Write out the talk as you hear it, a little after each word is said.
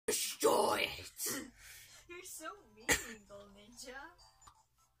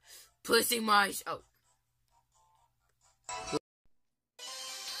Pussy my oh.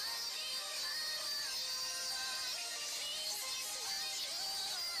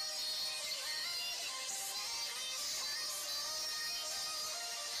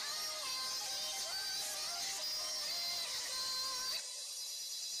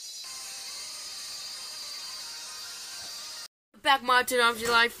 Back my Tomodachi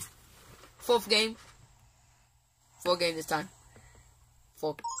life. Fourth game. 4 games this time.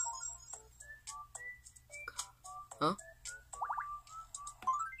 4. Huh?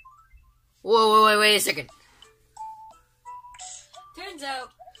 Whoa, wait a second. Turns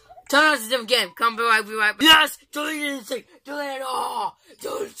out It's a different game. Come be right back. Yes! Delete anything! Delete it all!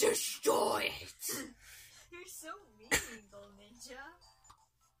 Don't destroy it! you're so mean, Gold Ninja.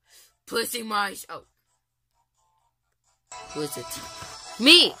 Pussy my oh. Who is it?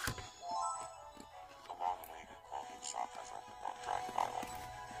 Me!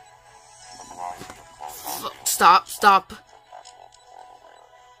 Stop.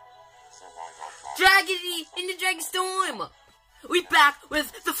 Dragony in the Dragon Storm! We back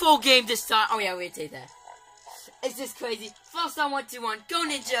with the full game this time. Oh yeah, we didn't say that. It's just crazy. First on 1, 2, 1, go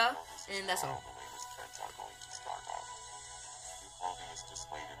Ninja! And that's all.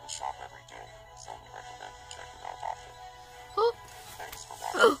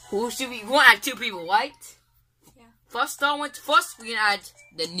 Who should we want to add 2 people, right? Yeah. First we can add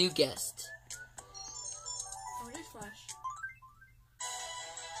the new guest. Oh, it is Flash.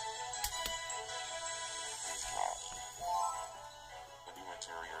 The new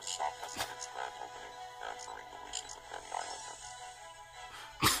interior shop has had its grand opening, answering the wishes of many islanders.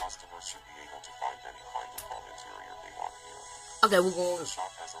 Customers should be able to find any kind of home interior they want here. Okay, we'll go. The shop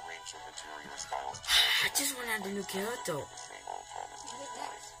has a range of interior styles. I just want to add the new character. New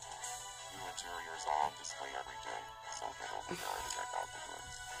interiors are on display every day, so head over there and check out the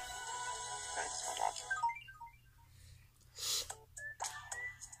goods. Thanks for watching.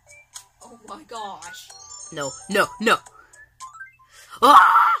 Oh my gosh. No.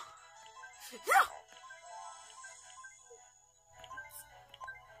 Ah! No!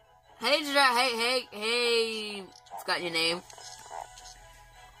 Hey, forgot your name.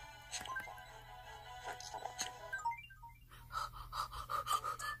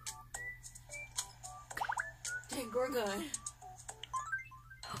 Dang, we're good.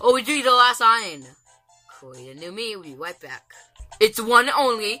 Oh, we do the last iron. Create a new me, we'll be right back. It's one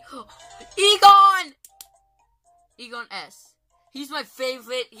only. Egon S. He's my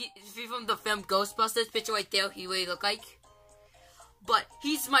favorite. He's from the film Ghostbusters. Picture right there, he really look like. But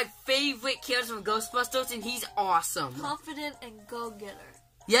he's my favorite character from Ghostbusters, and he's awesome. Confident and go-getter.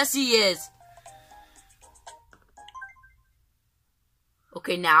 Yes, he is.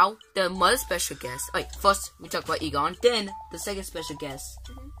 Okay, now the mother special guest. Wait, first we talk about Egon, then the second special guest.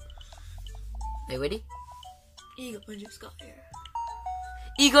 Are you ready? Egon just got here.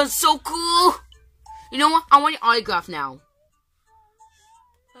 Egon's so cool. You know what? I want your autograph now.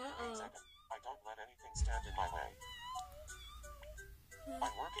 I don't let anything stand in my way. I'm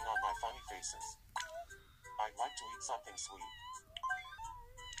working on my funny faces. I'd like to eat something sweet.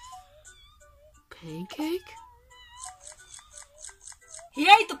 Pancake? He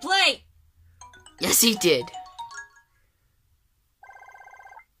ate the plate! Yes, he did.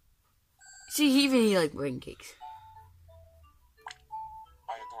 See, he even eat like pancakes.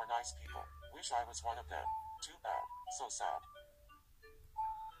 I adore nice people. Wish I was one of them. Too bad. So sad.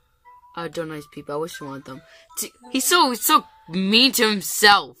 I adore nice people. I wish I wanted them. He's so mean to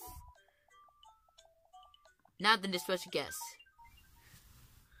himself. Now then the special guest.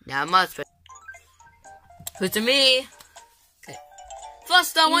 Now my special. Who's to me? Okay.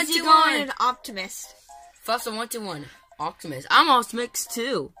 First I want to one. An optimist. First I want to one. Optimist. I'm Optimist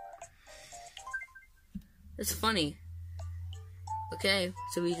too. That's funny. Okay,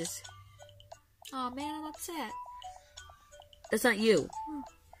 so we just. Oh man, I'm upset. That's not you.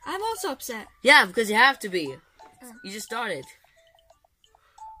 I'm also upset. Yeah, because you have to be. You just started.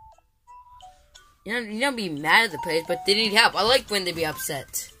 You don't be mad at the players, but they need help. I like when they be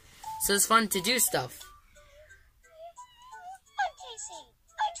upset. So it's fun to do stuff. I'm Casey.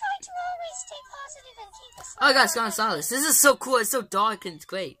 I try to always stay positive and keep a smile. Oh my gosh, Gonzalez. This is so cool. It's so dark and it's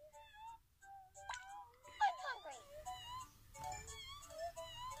great. I'm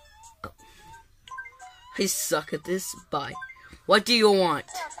hungry. I suck at this. Bye. What do you want?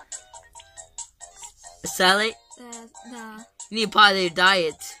 A salad? Nah. You need a part of your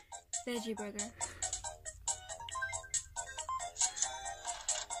diet. Veggie burger.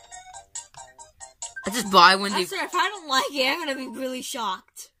 I just buy when they. Sir, if I don't like it, I'm gonna be really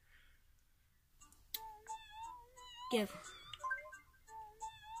shocked. Give.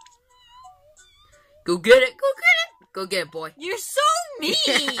 Go get it. Go get it. Go get it, boy. You're so mean.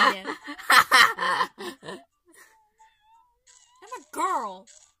 I'm a girl.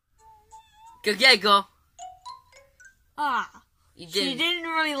 Go get it, girl. Ah, You she didn't. didn't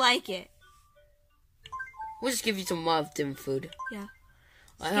really like it. We'll just give you some more different food. Yeah.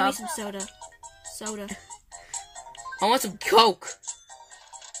 I Give me have. some soda. Soda. I want some Coke.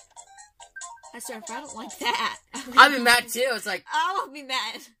 I swear, if I don't like that, I'd be mad too. It's like I won't be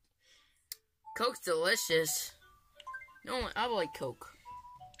mad. Coke's delicious. No, I like Coke.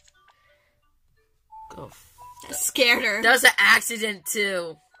 Oh, That scared her. that was an accident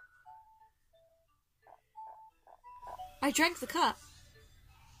too. I drank the cup.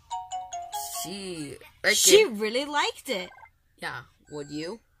 She Really liked it. Yeah. Would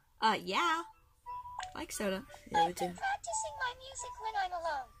you? Yeah. Like soda. Yeah, we do. Practicing my music when I'm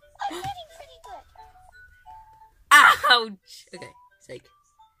alone. I'm getting pretty good. Ouch! Okay, sake.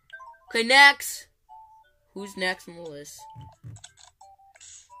 Okay, next. Who's next on the list?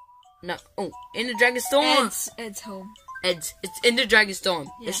 No. Oh, in the Dragon Storm. Ed's home. It's in the Dragon Storm.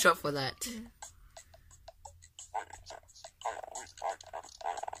 Yeah. It's short for that. My name's Eds. I always like to have a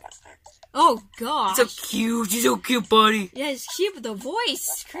smile on my face. Oh gosh. So cute. She's so cute, buddy. Yeah, it's cute, but the voice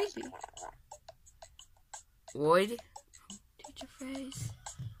is creepy. Void. Teacher phrase.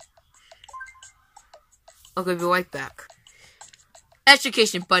 Okay, be right back.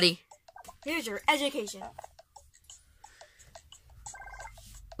 Education, buddy. Here's your education.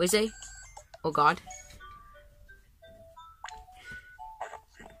 What say? Oh God. I have a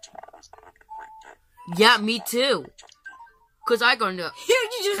feeling tomorrow is going to be a great day. Yeah, me too. Cause I gonna do it. You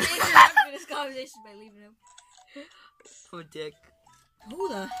just interrupted this conversation by leaving him. I'm a dick. Who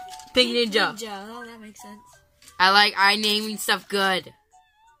the? Pink Ninja. Oh, that makes sense. I naming stuff good.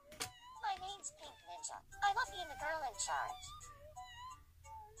 My name's Pink Ninja. I love being the girl in charge.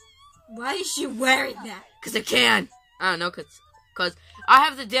 Why is she wearing that? Cause I can. I don't know, cause I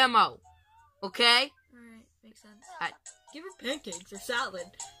have the demo. Okay? Alright, makes sense. I- Give her pancakes or salad.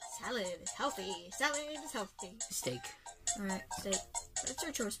 Salad is healthy. Salad is healthy. Steak. Alright, steak. That's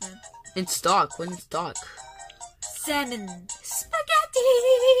your choice, man. In stock. When in stock? Salmon. Spaghetti!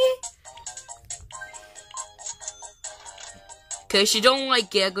 Cause she don't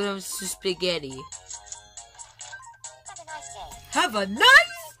like it, I'm gonna have some spaghetti. Have a nice day. Have a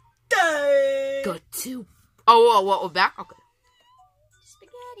nice day! Got two. Oh, what? We're back? Okay.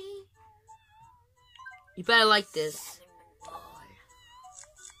 Spaghetti. You better like this.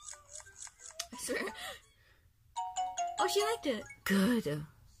 I swear. Oh, she liked it. Good.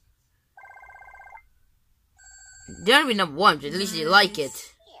 You don't be number one, but at least you like it.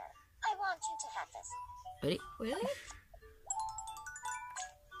 Here, I want you to have this. Ready? Really?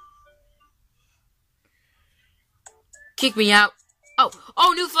 Kick me out.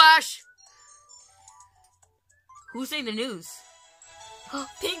 Oh, new flash! Who's saying the news?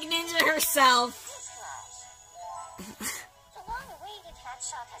 Pink Ninja herself. Newsflash. The long-awaited hat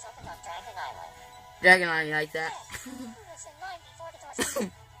shop has opened on Dragon Island. Dragon Eye, you like that? Who was in line before the doors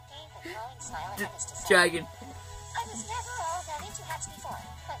opened? Gave a glowing smile and finished his song. Dragon. I was never all that into hats before,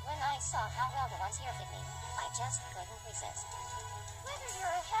 but when I saw how well the ones here fit me, I just couldn't resist. Whether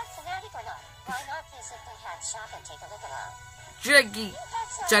you're a hat fanatic or not, why not visit the hat shop and take a look around? Draggy.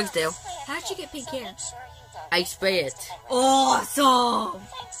 Jugsdale. How'd you get pink hair? I spray it. Awesome!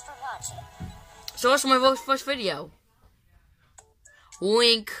 Thanks for watching. So what's my first video?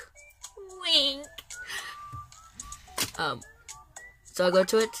 Wink. Wink. So I go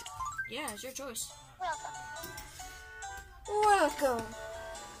to it? Yeah, it's your choice. Welcome. Welcome.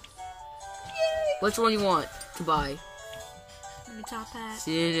 Which one you want to buy? Mini top hat,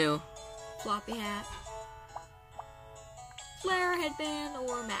 See you new. floppy hat, flare headband,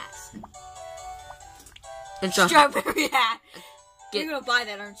 or mask. And Strawberry hat. Get- You're gonna buy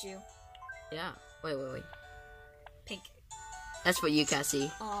that, aren't you? Yeah. Wait. Pink. That's for you,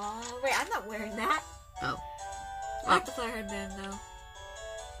 Cassie. Aw, wait, I'm not wearing that. Oh. I like the flare headband, though.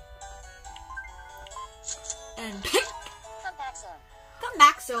 And pink. Come back soon. Come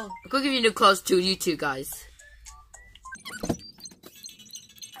back soon. I'm gonna give you new clothes to you two guys.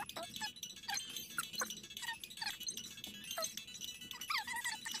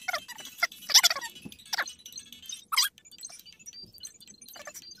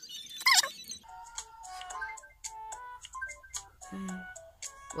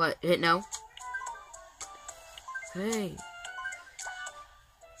 What? Hit no? Hey.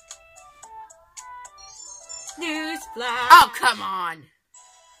 Newsflash. Oh, come on!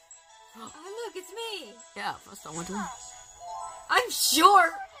 Oh, look, it's me. Yeah, first I want to win. I'm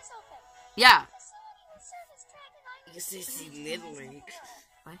short. Has opened. Yeah. Facility will service Dragon Island. You see Little League.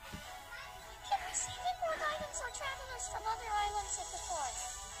 What? receive import items or travelers from other islands if before.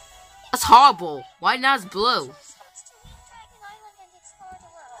 That's horrible. Why not it's blue? Stops to leave Dragon Island and explore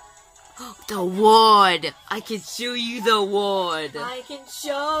the world. The ward. I can show you the ward. I can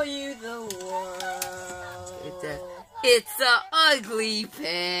show you the world. It's a ugly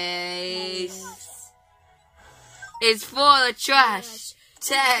place. It's full of trash,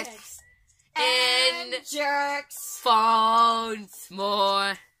 text, and jerks. phones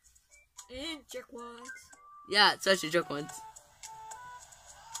more. And jerkwads. Yeah, it's such a joke once.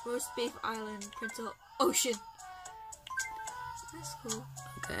 Roast Beef Island, Prince of Ocean. That's cool.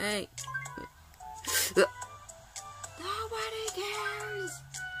 Okay. Nobody cares.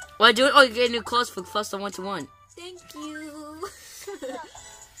 Why do it? Oh, you get new clothes for plus 1-to-1. Thank you.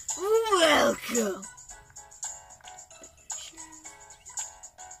 Welcome.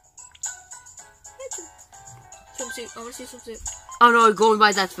 Swimsuit. I want to see swimsuit. Oh no, go and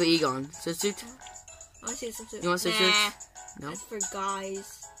buy that for Egon. So suit. I want to see a swimsuit. You want some Nah, suits? No. that's for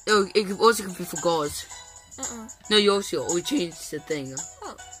guys. Oh, it also could be for girls. Uh-uh. No, you also. We changed the thing.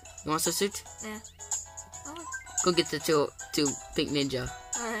 Oh. You want some suit? Nah. Oh, Go get the two pink ninja.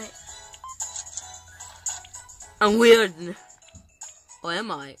 alright. I'm weird. Or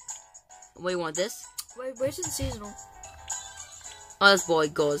am I? Wait, you want this? Wait, where's the seasonal? Oh, that's boy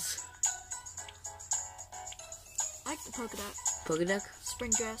goes. I like the polka dot. Polka dot?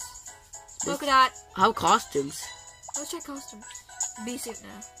 Spring dress. Polka dot. How costumes? Let's check costumes. Bee suit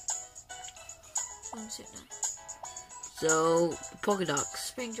now. Swimsuit now. So, polka dots.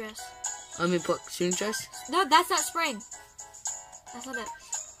 Spring dress. I mean, spring dress? No, that's not spring. That's not it.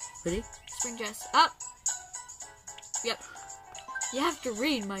 Ready? Spring dress. Up. Yep. You have to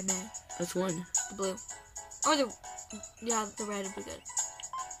read, my man. That's one. The blue. Or the... Yeah, the red would be good.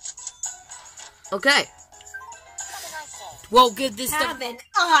 Okay. Have a nice day. Well, get this stuff. Have an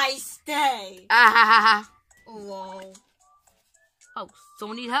ice day. Ah ha ha ha. Lol. Oh,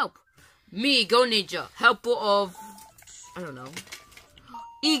 someone need help. Me, go ninja. Helper of... I don't know.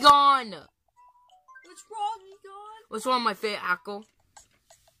 Egon! What's wrong, Egon? What's wrong with my favorite Hackle?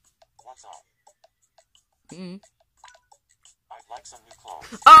 What's up? Mm. I'd like some new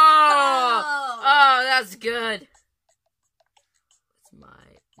clothes. Oh! Oh, that's good. It's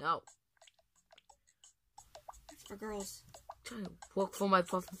my... No. It's for girls. Trying to work for my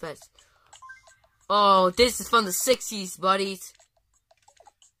puffin fest. Oh, this is from the 60s, buddies.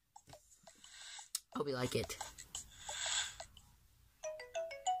 Hope you like it.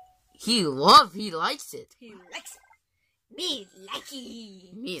 He likes it. He likes it. Me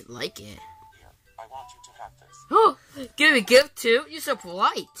likey. Me like it. Here, I want you to have this. Oh, give me a gift too? You're so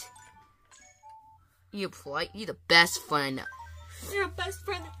polite. You're polite. You're the best friend. You're the best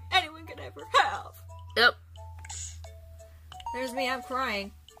friend that anyone could ever have. Yep. There's me, I'm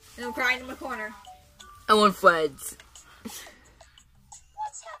crying. And I'm crying in my corner. I want friends. What's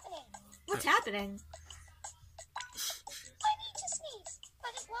happening? What's happening? I need to sneeze,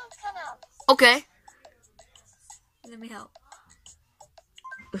 but it won't come out. Okay. Let me help.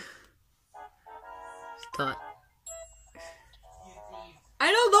 Start.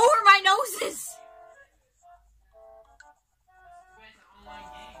 I don't know where my nose is.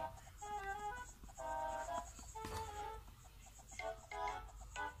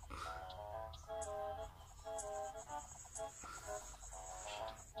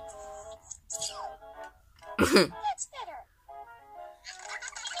 That's better.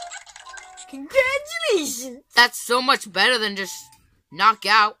 Congratulations. That's so much better than just knock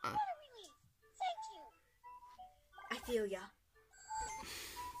out. What a relief. Thank you. I feel ya.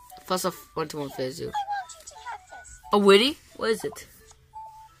 Plus a 1-to-1 phase you. I want you to have this. A witty? What is it?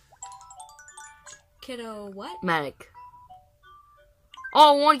 Kiddo, what? Manic.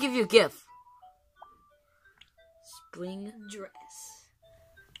 Oh, I want to give you a gift. Spring. Dress.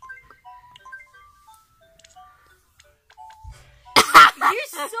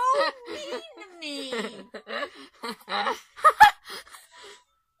 You're so mean to me.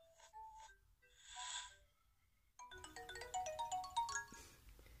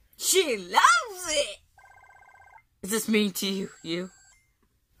 She loves it. Is this mean to you? You?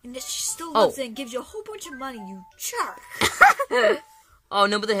 And that she still Oh. loves it and gives you a whole bunch of money, you jerk. Oh,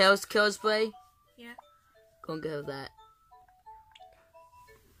 number the house cosplay? Yeah. Go and get that.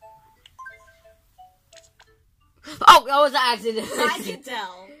 Oh, that was an accident. I can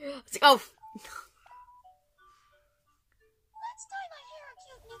tell. It's like, oh. Let's dye my hair a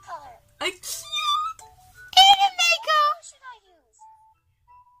cute new color. A cute What should I use?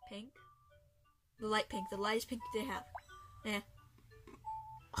 pink. The light pink. The lightest pink they have. Yeah.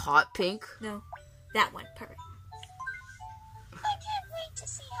 Hot pink? No. That one. Perfect. I can't wait to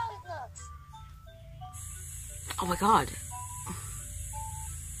see how it looks. Oh my god.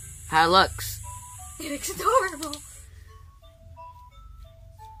 How it looks. It looks adorable.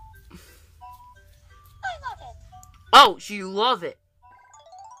 I love it. Oh, you love it.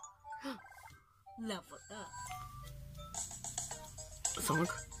 Love what the? Song?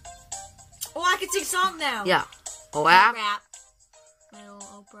 Oh, I can sing song now. Yeah. Oh, yeah? Rap. Metal,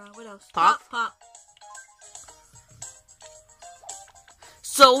 opera. What else? Pop? Pop.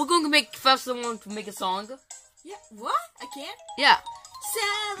 So we're going to make first someone to make a song. Yeah. What? I can't? Yeah.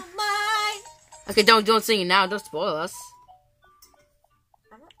 Sell mine. Okay, don't sing it now. Don't spoil us.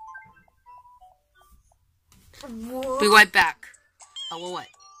 What? Be right back. Oh, what?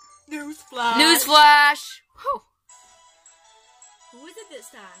 Newsflash. Newsflash! Whew. Who is it this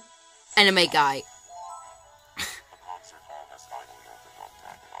time? Anime guy. The concert hall has finally opened on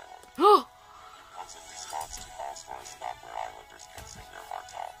Dragon Island. Oh, It comes in response to calls for a spot where Islanders can sing their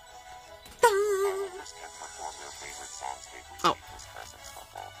hearts out. Islanders can perform their favorite songs. They Oh. receive his presence from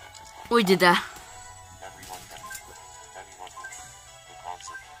all pages. we did that. Everyone can. Anyone who. The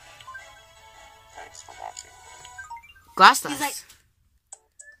concert. Thanks for watching. Glass He's dice. like,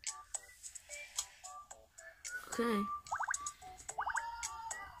 Okay.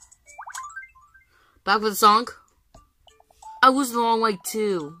 Back with the song. I was the long way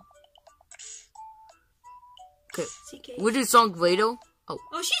too. Okay. CK. We do song later. Oh,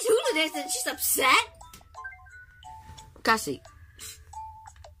 Oh, she's hula dancing. She's upset. Cassie.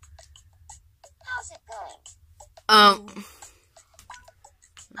 How's it going? Um.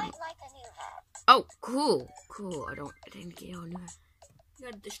 I'd like a new hat. Oh, cool. Cool. I didn't get on that.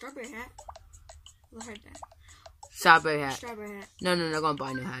 You got the strawberry hat. I heard that. Strawberry hat. Strawberry hat. No, I'm gonna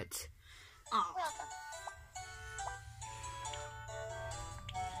buy new hats. Oh. Welcome.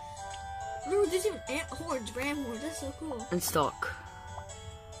 Ooh, there's even ant horns, ram horns. That's so cool. In stock.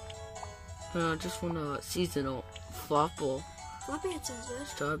 Just want a seasonal flopple. Floppy hat sounds good.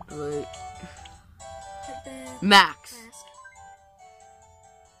 Strawberry. Headband. Max. Mask.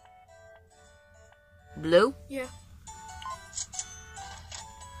 Blue. Yeah.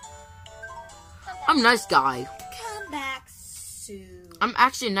 I'm a nice guy. Come back soon. I'm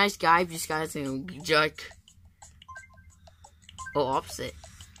actually a nice guy. If you guys think I'm a jerk. Oh, opposite.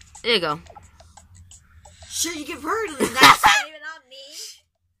 There you go. Sure, you give her to the next even on me.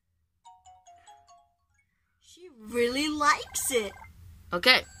 She really likes it.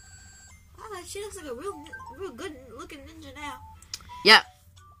 Okay. Wow, she looks like a real good looking ninja now. Yeah.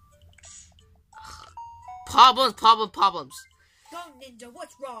 Problems. Go ninja,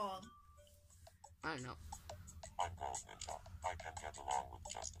 what's wrong? I don't know. I'm Gold Ninja. I can get along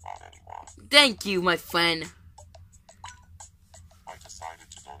with just about anyone. Thank you, my friend. I decided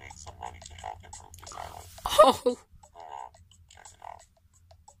to donate some money to help improve this island. Oh. Go on, check it out.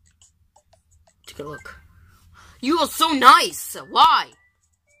 Take a look. You are so nice. Why?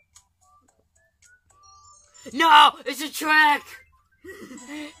 No, it's a trick.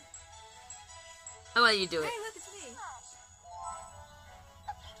 I'll let you do Hey, it. look, it's me.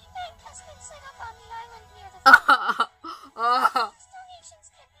 A piggy bank has been set up on the island near the Oh. These donations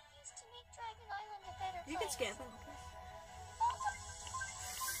can be used to make Dragon Island a better You can place. skip.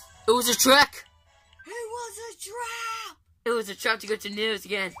 It was a trick. It was a trap. It was a trap to go to news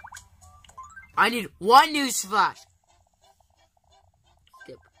again. I need one news flash.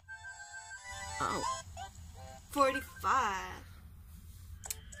 Skip. Oh. 45.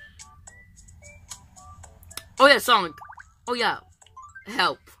 Oh yeah, song. Oh yeah.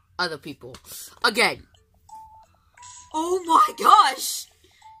 Help other people. Again. Oh my gosh.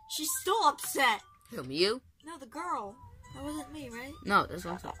 She's still upset. Who, me, you? No, the girl. That wasn't me, right? No, that's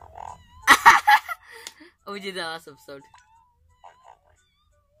what I'm saying. Number one, Oh, we did that last episode. I'm hungry.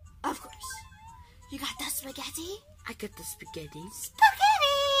 Of course. You got the spaghetti? I got the spaghetti.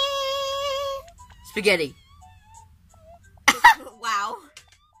 Spaghetti! Spaghetti. Wow.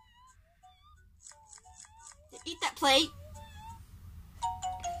 Eat that plate.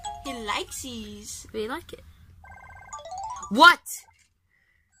 He likes these. We like it. What?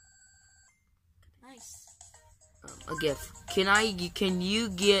 Nice. A gift.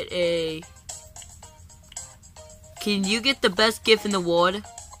 Can you get the best gift in the world?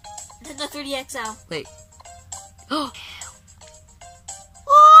 Nintendo 3DXL. Wait. Oh!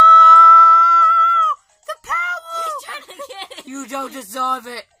 The power! He's trying to get it. You don't deserve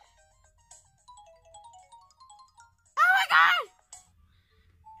it. Oh my god!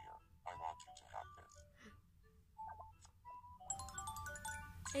 Here, I want you to have this.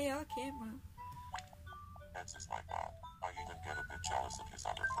 AR camera. Eds is my god. I even get a bit jealous of his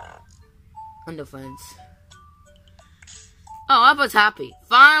other friends. Under friends. Oh, I was happy.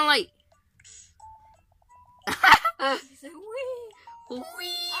 Finally! He said, wee.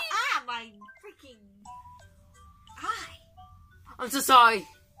 Wee. My freaking eye. I'm so sorry.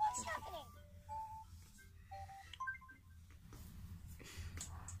 What's happening?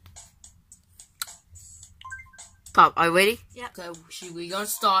 Pop, are you ready? Yep. Okay, we gonna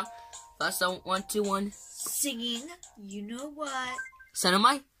start. First, 1, 2, 1. Singing, you know what? Center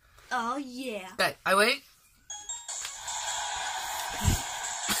mic. Oh, yeah. Okay, are you ready?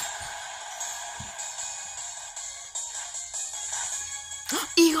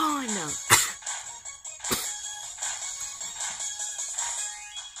 Egon!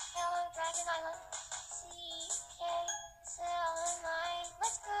 Hello, Dragon Island. CK, Silent Night.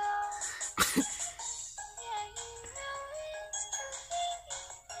 Let's go. Yeah, you know it's creepy.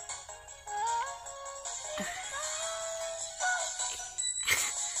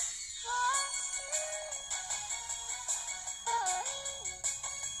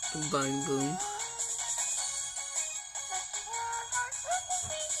 Boom, boom.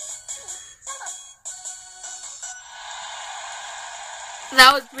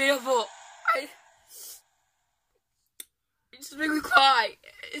 That was beautiful. It just made me cry.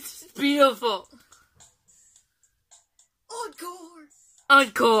 It's beautiful. Encore.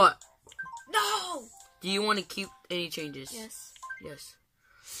 Encore. No. Do you want to keep any changes? Yes. Yes.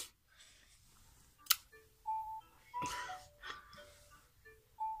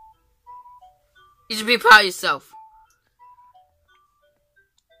 You should be proud of yourself.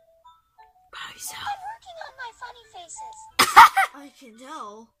 Proud of yourself. I'm working on my funny faces. I can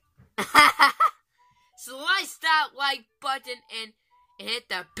tell. Slice that like button and hit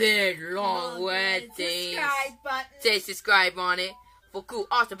the big long red thing. Subscribe button. Say subscribe on it for cool,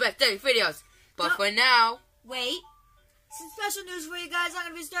 awesome, best daily videos. But for now, Wait. Some special news for you guys. I'm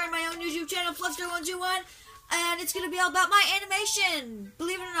going to be starting my own YouTube channel, Fluffster121. And it's going to be all about my animation.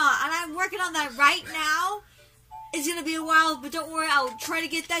 Believe it or not. And I'm working on that right now. It's going to be a while, but don't worry. I'll try to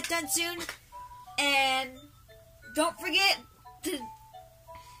get that done soon. And don't forget to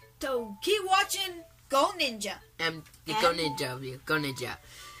keep watching Go Ninja. and Go Ninja, Go Ninja.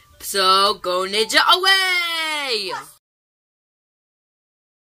 So, Go Ninja away!